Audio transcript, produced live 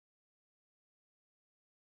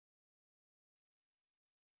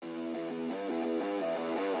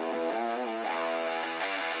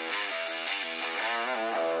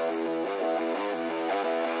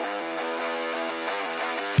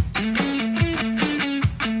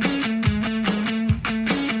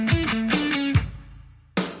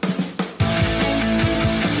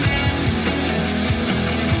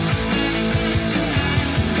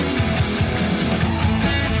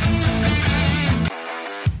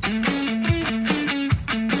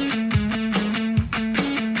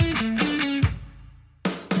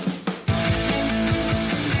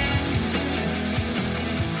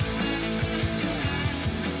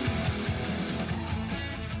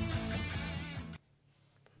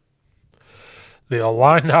The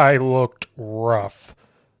Illini looked rough.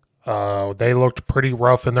 They looked pretty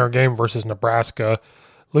rough in their game versus Nebraska,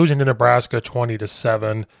 losing to Nebraska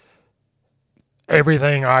 20-7.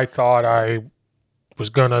 Everything I thought I was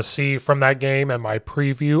going to see from that game and my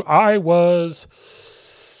preview, I was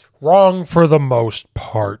wrong for the most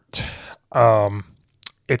part.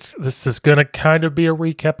 This is going to kind of be a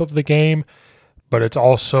recap of the game, but it's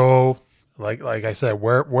also like I said,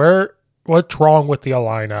 what's wrong with the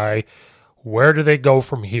Illini? Where do they go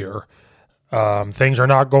from here? Things are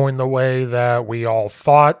not going the way that we all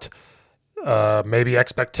thought. Maybe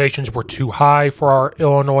expectations were too high for our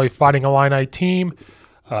Illinois Fighting Illini team.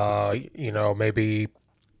 Maybe,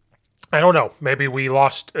 I don't know. Maybe we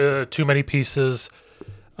lost too many pieces,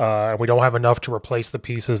 and we don't have enough to replace the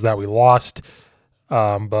pieces that we lost.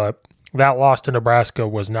 But that loss to Nebraska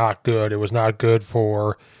was not good. It was not good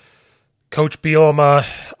for Coach Bielema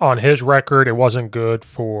on his record. It wasn't good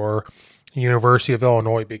for University of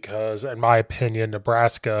Illinois because, in my opinion,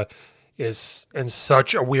 Nebraska is in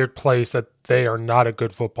such a weird place that they are not a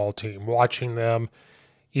good football team. Watching them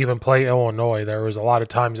even play Illinois, there was a lot of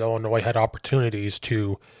times Illinois had opportunities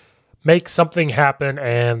to make something happen,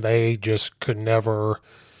 and they just could never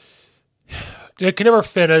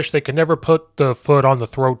finish. They could never put the foot on the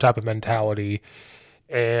throat type of mentality.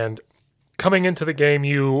 And coming into the game,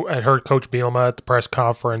 you had heard Coach Bielema at the press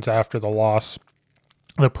conference after the loss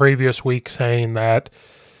the previous week saying that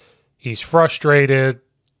he's frustrated,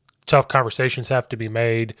 tough conversations have to be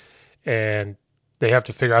made, and they have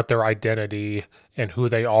to figure out their identity and who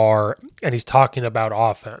they are. And he's talking about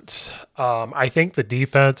offense. I think the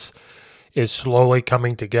defense is slowly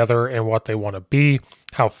coming together in what they want to be,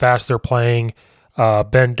 how fast they're playing,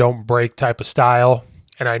 bend, don't break type of style.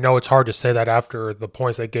 And I know it's hard to say that after the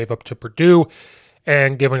points they gave up to Purdue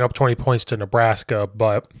and giving up 20 points to Nebraska,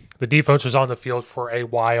 but the defense was on the field for a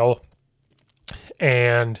while,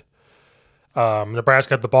 and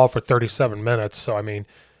Nebraska had the ball for 37 minutes. So, I mean,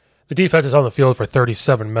 the defense is on the field for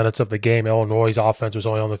 37 minutes of the game. Illinois' offense was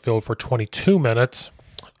only on the field for 22 minutes.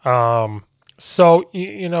 I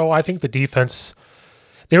think the defense,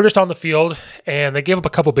 they were just on the field, and they gave up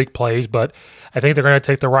a couple big plays, but I think they're going to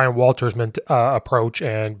take the Ryan Walters approach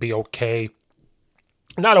and be okay.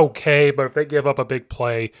 Not okay, but if they give up a big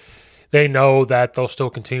play, they know that they'll still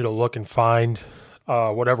continue to look and find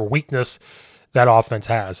whatever weakness that offense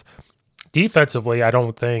has. Defensively, I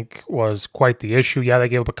don't think was quite the issue. Yeah, they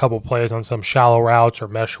gave up a couple plays on some shallow routes or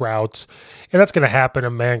mesh routes, and that's going to happen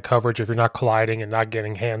in man coverage if you're not colliding and not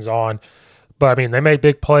getting hands-on. But, I mean, they made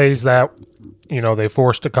big plays that, they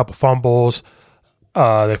forced a couple fumbles.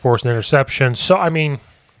 They forced an interception. So, I mean,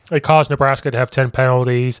 it caused Nebraska to have 10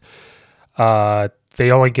 penalties.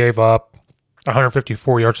 They only gave up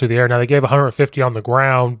 154 yards through the air. Now, they gave 150 on the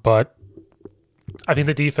ground, but I think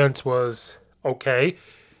the defense was okay.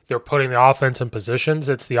 They're putting the offense in positions.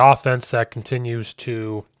 It's the offense that continues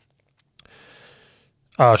to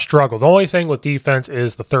struggle. The only thing with defense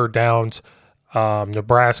is the third downs.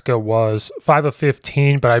 Nebraska was 5 of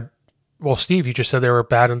 15, but Steve, you just said they were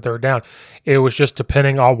bad in third down. It was just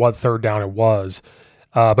depending on what third down it was.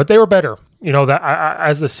 But they were better.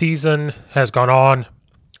 As the season has gone on,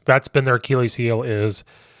 that's been their Achilles heel, is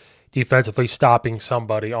defensively stopping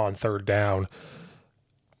somebody on third down.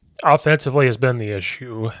 Offensively has been the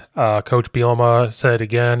issue. Coach Bielema said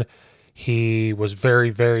again, he was very,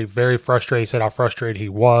 very, very frustrated. He said how frustrated he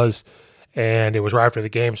was, and it was right after the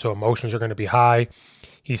game, so emotions are going to be high.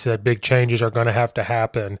 He said big changes are going to have to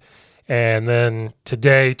happen. And then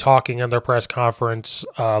today, talking in their press conference,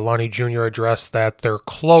 Lonnie Jr. addressed that they're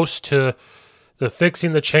close to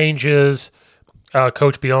fixing the changes.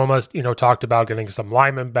 Coach Bielema, talked about getting some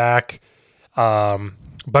linemen back.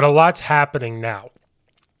 But a lot's happening now.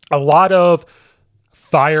 A lot of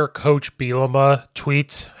fire Coach Bielema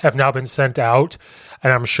tweets have now been sent out.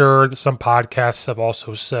 And I'm sure some podcasts have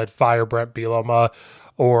also said fire Brett Bielema,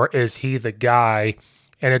 or is he the guy?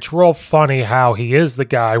 And it's real funny how he is the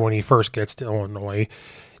guy when he first gets to Illinois.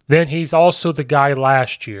 Then he's also the guy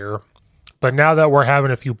last year. But now that we're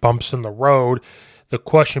having a few bumps in the road, the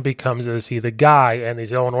question becomes, is he the guy? And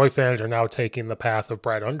these Illinois fans are now taking the path of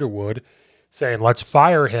Brad Underwood, saying, let's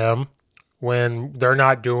fire him, when they're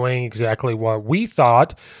not doing exactly what we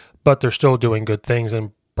thought, but they're still doing good things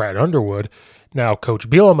in Brad Underwood. Now, Coach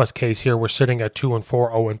Bielema's case here, we're sitting at 2-4,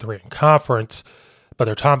 0-3 in conference, but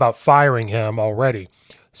they're talking about firing him already.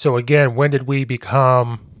 So again, when did we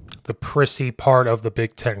become the prissy part of the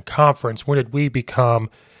Big Ten Conference? When did we become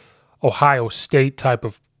Ohio State type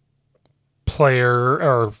of player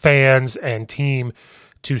or fans and team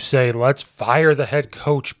to say, let's fire the head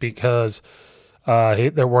coach because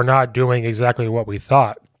we're not doing exactly what we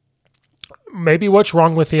thought? maybe what's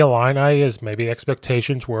wrong with the Illini is maybe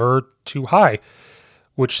expectations were too high,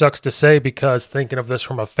 which sucks to say because thinking of this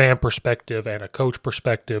from a fan perspective and a coach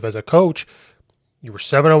perspective, as a coach, you were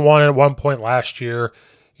 7-1 at one point last year.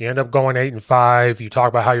 You end up going 8-5. You talk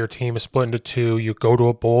about how your team is split into two. You go to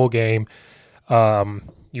a bowl game.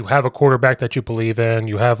 You have a quarterback that you believe in.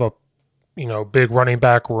 You have a big running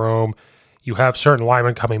back room. You have certain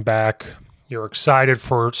linemen coming back. You're excited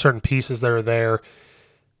for certain pieces that are there.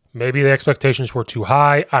 Maybe the expectations were too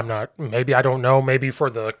high. I don't know. Maybe for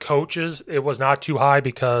the coaches, it was not too high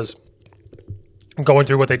because going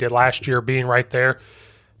through what they did last year, being right there,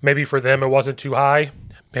 maybe for them it wasn't too high.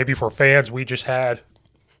 Maybe for fans, we just had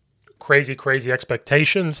crazy, crazy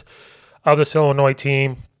expectations of this Illinois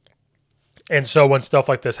team. And so when stuff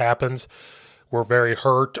like this happens, we're very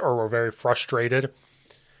hurt or we're very frustrated.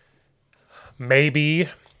 Maybe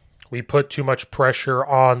we put too much pressure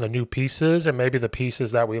on the new pieces, and maybe the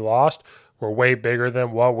pieces that we lost were way bigger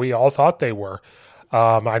than what we all thought they were.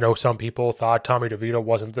 I know some people thought Tommy DeVito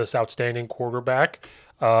wasn't this outstanding quarterback,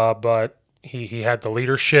 but he had the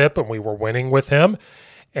leadership, and we were winning with him.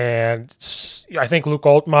 And I think Luke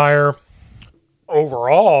Altmaier,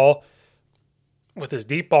 overall, with his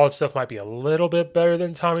deep ball and stuff, might be a little bit better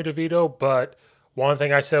than Tommy DeVito. But one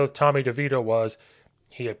thing I said with Tommy DeVito was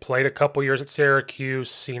he had played a couple years at Syracuse,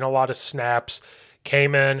 seen a lot of snaps,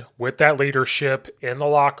 came in with that leadership in the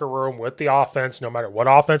locker room with the offense, no matter what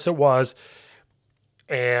offense it was,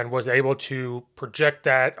 and was able to project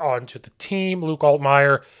that onto the team. Luke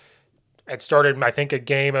Altmaier had started, I think, a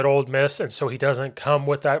game at Ole Miss, and so he doesn't come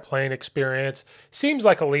with that playing experience. Seems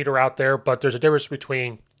like a leader out there, but there's a difference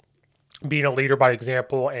between being a leader by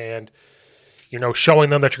example and, showing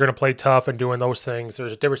them that you're going to play tough and doing those things.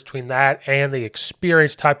 There's a difference between that and the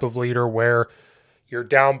experienced type of leader where you're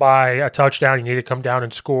down by a touchdown, you need to come down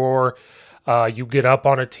and score. You get up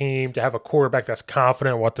on a team to have a quarterback that's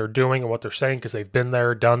confident in what they're doing and what they're saying because they've been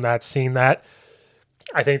there, done that, seen that.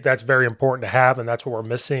 I think that's very important to have, and that's what we're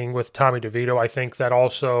missing with Tommy DeVito. I think that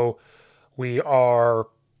also we are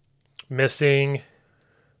missing,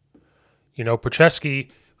 Pacheski,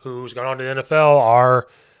 who's gone on to the NFL, our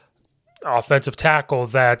offensive tackle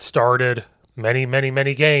that started many, many,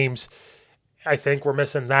 many games. I think we're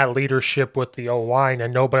missing that leadership with the O-line,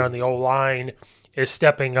 and nobody on the O-line is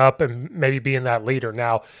stepping up and maybe being that leader.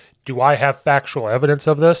 Now, do I have factual evidence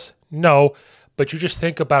of this? No, but you just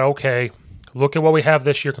think about, okay, look at what we have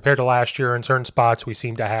this year compared to last year. In certain spots, we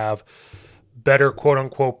seem to have better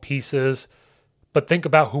quote-unquote pieces, but think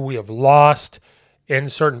about who we have lost in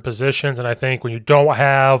certain positions, and I think when you don't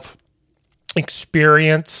have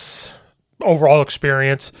experience, overall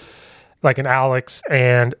experience, like an Alex,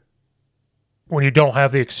 and when you don't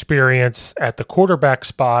have the experience at the quarterback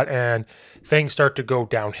spot and things start to go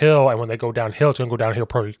downhill, and when they go downhill, it's going to go downhill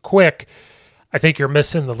pretty quick. I think you're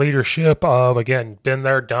missing the leadership of, again, been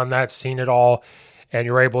there, done that, seen it all, and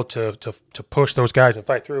you're able to push those guys and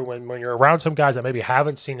fight through. When you're around some guys that maybe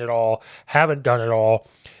haven't seen it all, haven't done it all,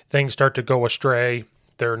 things start to go astray.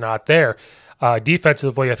 They're not there.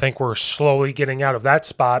 Defensively, I think we're slowly getting out of that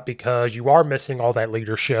spot because you are missing all that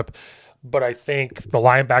leadership. But I think the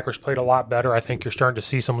linebackers played a lot better. I think you're starting to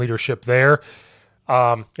see some leadership there.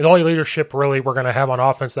 The only leadership really we're going to have on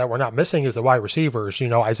offense that we're not missing is the wide receivers.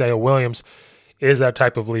 Isaiah Williams is that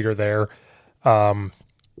type of leader there.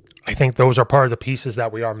 I think those are part of the pieces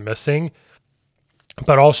that we are missing.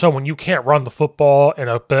 But also, when you can't run the football in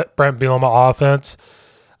a Brent Bielema offense,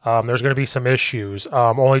 there's going to be some issues.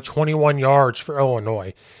 Only 21 yards for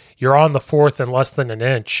Illinois. You're on the fourth and less than an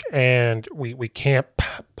inch, and we can't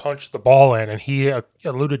punch the ball in. And he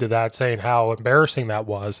alluded to that, saying how embarrassing that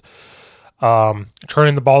was.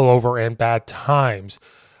 Turning the ball over in bad times.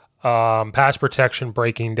 Pass protection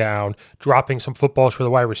breaking down, dropping some footballs for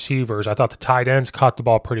the wide receivers. I thought the tight ends caught the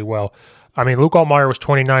ball pretty well. I mean, Luke Altmaier was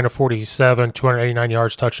 29 of 47, 289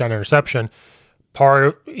 yards, touchdown, interception.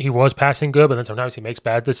 He was passing good, but then sometimes he makes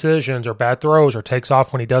bad decisions or bad throws or takes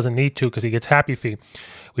off when he doesn't need to because he gets happy feet.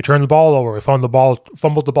 We turned the ball over. We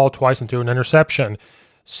fumbled the ball twice into an interception.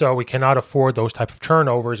 So we cannot afford those type of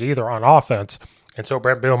turnovers either on offense. And so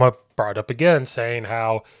Brent Bielema brought up again saying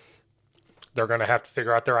how they're going to have to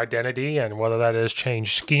figure out their identity and whether that is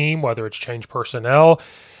change scheme, whether it's change personnel.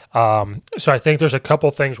 So I think there's a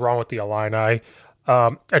couple things wrong with the Illini.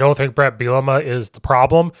 I don't think Brent Bielema is the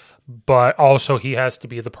problem, but also he has to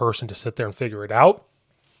be the person to sit there and figure it out.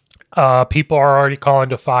 People are already calling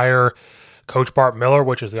to fire Coach Bart Miller,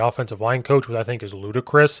 which is the offensive line coach, which I think is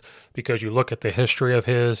ludicrous because you look at the history of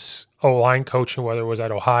his O-line coaching, whether it was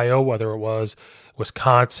at Ohio, whether it was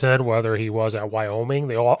Wisconsin, whether he was at Wyoming.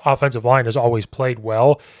 The offensive line has always played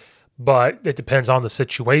well, but it depends on the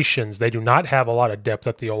situations. They do not have a lot of depth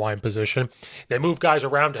at the O-line position. They move guys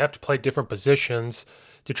around to have to play different positions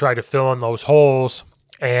to try to fill in those holes,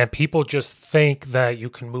 and people just think that you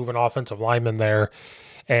can move an offensive lineman there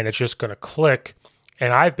and it's just going to click.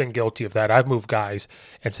 And I've been guilty of that. I've moved guys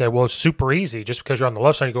and said, well, it's super easy. Just because you're on the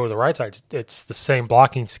left side, you go to the right side, it's the same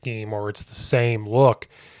blocking scheme or it's the same look.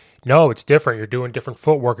 No, it's different. You're doing different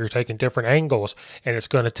footwork. You're taking different angles, and it's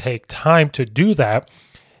going to take time to do that.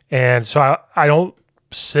 And so I don't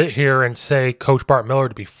sit here and say Coach Bart Miller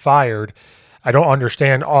to be fired. I don't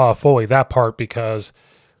understand fully that part, because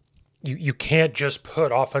you can't just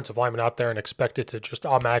put offensive linemen out there and expect it to just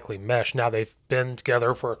automatically mesh. Now, they've been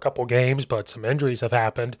together for a couple games, but some injuries have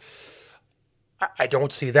happened. I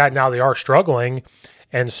don't see that. Now they are struggling.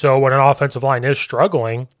 And so when an offensive line is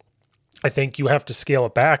struggling, I think you have to scale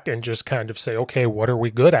it back and just kind of say, okay, what are we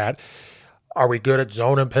good at? Are we good at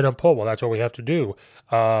zone and pin and pull? Well, that's what we have to do.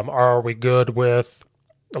 Are we good with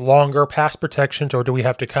longer pass protections, or do we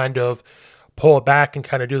have to kind of pull it back and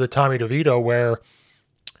kind of do the Tommy DeVito where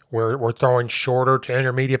we're throwing shorter to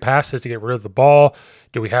intermediate passes to get rid of the ball?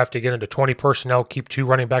 Do we have to get into 20 personnel, keep 2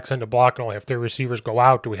 running backs into block, and only have 3 receivers go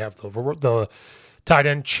out? Do we have the tight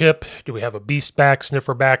end chip? Do we have a beast back,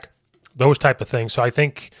 sniffer back? Those type of things. So I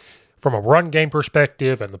think from a run game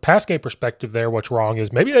perspective and the pass game perspective there, what's wrong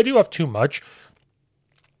is maybe they do have too much.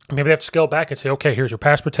 Maybe they have to scale back and say, okay, here's your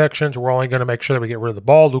pass protections. We're only going to make sure that we get rid of the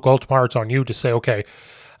ball. Luke Altmaier, it's on you to say, okay,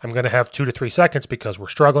 I'm going to have 2 to 3 seconds because we're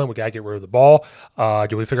struggling. We got to get rid of the ball.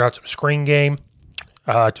 Do we figure out some screen game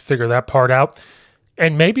to figure that part out?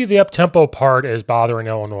 And maybe the up-tempo part is bothering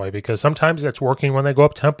Illinois, because sometimes it's working when they go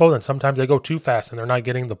up-tempo, and sometimes they go too fast and they're not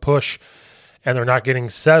getting the push and they're not getting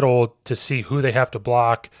settled to see who they have to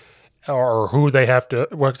block or who they have to,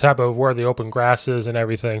 what type of, where the open grass is and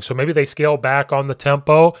everything. So maybe they scale back on the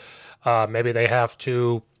tempo. Maybe they have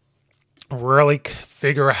to really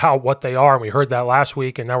figure out what they are. And we heard that last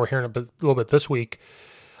week, and now we're hearing a little bit this week.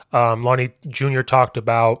 Lonnie Jr. talked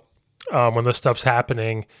about when this stuff's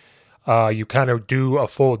happening, you kind of do a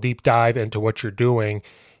full deep dive into what you're doing,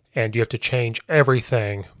 and you have to change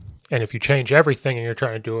everything. And if you change everything and you're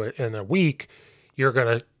trying to do it in a week, you're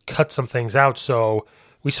going to cut some things out. So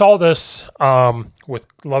we saw this with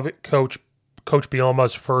Coach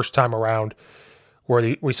Bielema's first time around,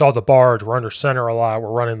 where we saw the barge. We're under center a lot.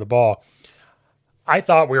 We're running the ball. I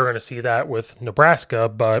thought we were going to see that with Nebraska,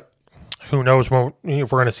 but who knows if we're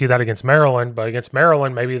going to see that against Maryland. But against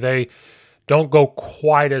Maryland, maybe they don't go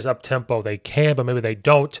quite as up-tempo. They can, but maybe they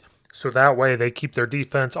don't. So that way they keep their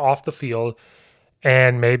defense off the field.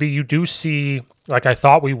 And maybe you do see, like I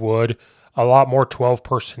thought we would, a lot more 12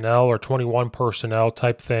 personnel or 21 personnel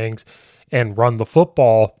type things and run the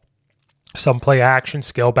football. Some play action,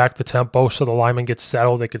 scale back the tempo so the lineman gets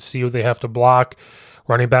settled. They can see who they have to block.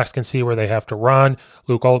 Running backs can see where they have to run.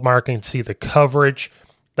 Luke Altmaier can see the coverage.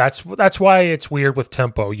 That's why it's weird with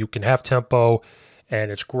tempo. You can have tempo,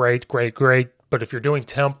 and it's great. But if you're doing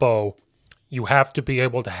tempo, you have to be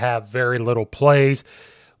able to have very little plays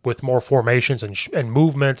with more formations and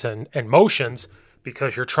movements and motions,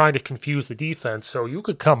 because you're trying to confuse the defense. So you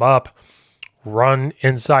could come up, run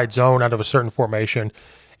inside zone out of a certain formation,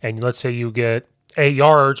 and let's say you get 8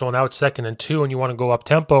 yards. Well, now it's 2nd and 2, and you want to go up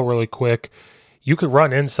tempo really quick. You could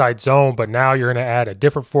run inside zone, but now you're going to add a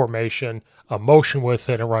different formation, a motion with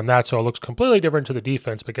it, and run that. So it looks completely different to the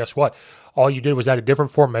defense. But guess what? All you did was add a different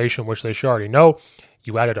formation, which they should already know.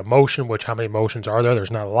 You added a motion, which how many motions are there? There's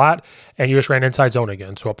not a lot. And you just ran inside zone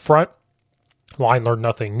again. So up front, line learned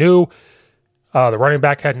nothing new. The running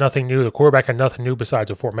back had nothing new. The quarterback had nothing new besides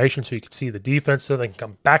a formation, so you could see the defense, so they can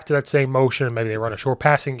come back to that same motion. Maybe they run a short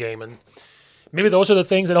passing game, and maybe those are the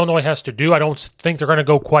things that Illinois has to do. I don't think they're going to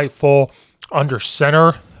go quite full under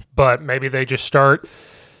center, but maybe they just start,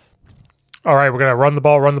 all right, we're going to run the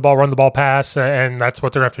ball, pass, and that's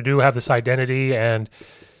what they're going to have to do, have this identity. And,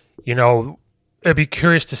 it'd be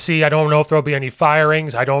curious to see. I don't know if there'll be any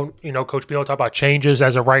firings. Coach Bielema talked about changes.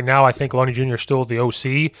 As of right now, I think Lonnie Jr. is still the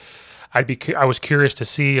OC. I was curious to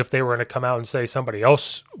see if they were going to come out and say somebody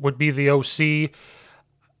else would be the OC.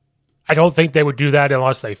 I don't think they would do that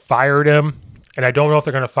unless they fired him. And I don't know if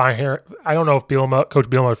they're going to fire him. I don't know if Coach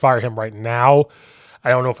Bielema would fire him right now. I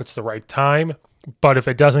don't know if it's the right time. But if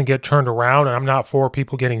it doesn't get turned around, and I'm not for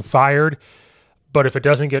people getting fired, but if it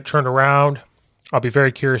doesn't get turned around, I'll be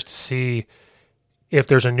very curious to see if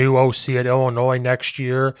there's a new OC at Illinois next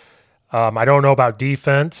year. I don't know about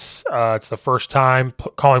defense. It's the first time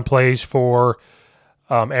calling plays for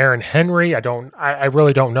Aaron Henry. I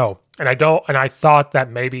really don't know. And I thought that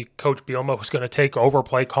maybe Coach Bielema was going to take over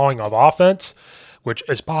play calling of offense, which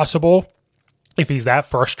is possible if he's that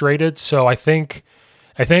frustrated. So I think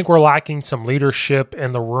I think we're lacking some leadership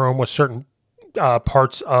in the room with certain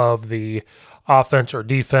parts of the offense or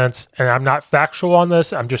defense. And I'm not factual on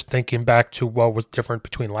this. I'm just thinking back to what was different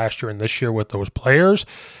between last year and this year with those players.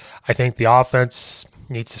 I think the offense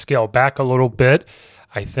needs to scale back a little bit.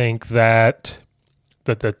 I think that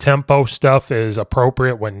the tempo stuff is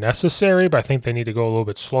appropriate when necessary, but I think they need to go a little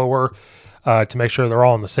bit slower to make sure they're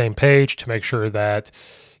all on the same page, to make sure that,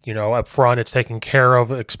 up front it's taken care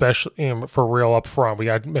of, especially for real up front. We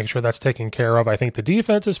got to make sure that's taken care of. I think the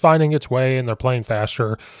defense is finding its way and they're playing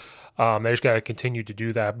faster. They just got to continue to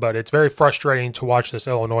do that. But it's very frustrating to watch this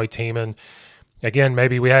Illinois team. And again,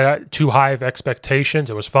 maybe we had too high of expectations.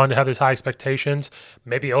 It was fun to have these high expectations.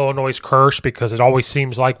 Maybe Illinois' cursed because it always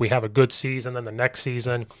seems like we have a good season, then the next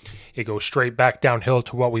season it goes straight back downhill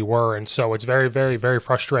to what we were. And so it's very, very, very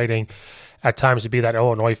frustrating at times to be that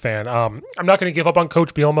Illinois fan. I'm not going to give up on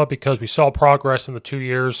Coach Bielema because we saw progress in the 2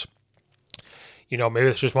 years. Maybe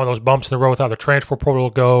it's just one of those bumps in the road with how the transfer portal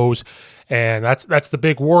goes. And that's the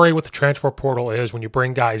big worry with the transfer portal is when you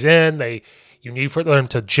bring guys in, you need for them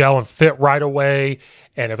to gel and fit right away.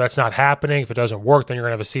 And if that's not happening, if it doesn't work, then you're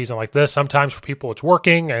going to have a season like this. Sometimes for people it's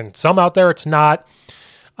working and some out there it's not.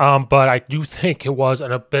 But I do think it was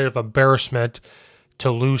a bit of embarrassment to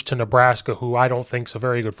lose to Nebraska, who I don't think is a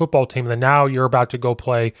very good football team. And then now you're about to go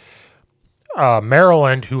play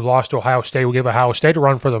Maryland, who lost to Ohio State. We gave Ohio State a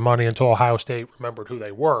run for their money until Ohio State remembered who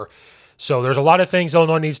they were. So there's a lot of things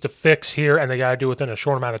Illinois needs to fix here, and they got to do within a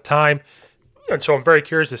short amount of time. And so I'm very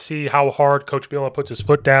curious to see how hard Coach Bielema puts his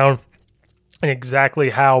foot down and exactly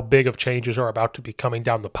how big of changes are about to be coming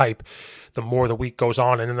down the pipe the more the week goes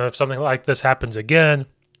on. And then if something like this happens again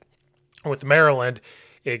with Maryland,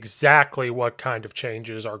 exactly what kind of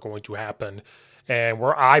changes are going to happen. And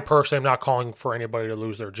where I personally am not calling for anybody to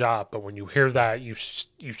lose their job, but when you hear that, you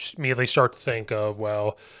immediately start to think of,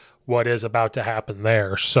 well, what is about to happen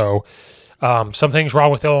there? So something's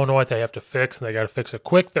wrong with Illinois they have to fix, and they got to fix it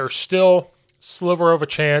quick. There's still sliver of a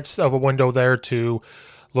chance of a window there to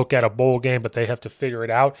look at a bowl game, but they have to figure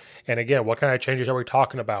it out. And again, what kind of changes are we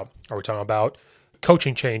talking about? Are we talking about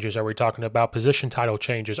coaching changes? Are we talking about position title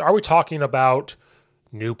changes? Are we talking about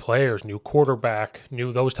new players, new quarterback,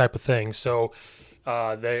 new those type of things? So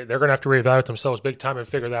they're going to have to reevaluate themselves big time and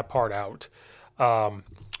figure that part out.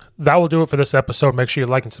 That will do it for this episode. Make sure you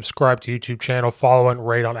like and subscribe to YouTube channel. Follow and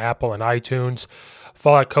rate on Apple and iTunes.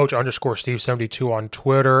 Follow at Coach_Steve72 on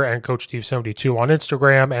Twitter and Coach Steve72 on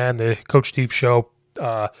Instagram, and the Coach Steve Show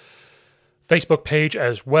Facebook page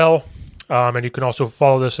as well. And you can also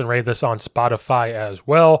follow this and rate this on Spotify as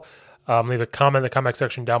well. Leave a comment in the comment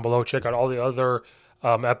section down below. Check out all the other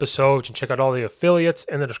episodes and check out all the affiliates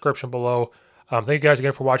in the description below. Thank you guys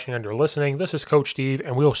again for watching and or listening. This is Coach Steve,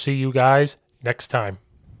 and we'll see you guys next time.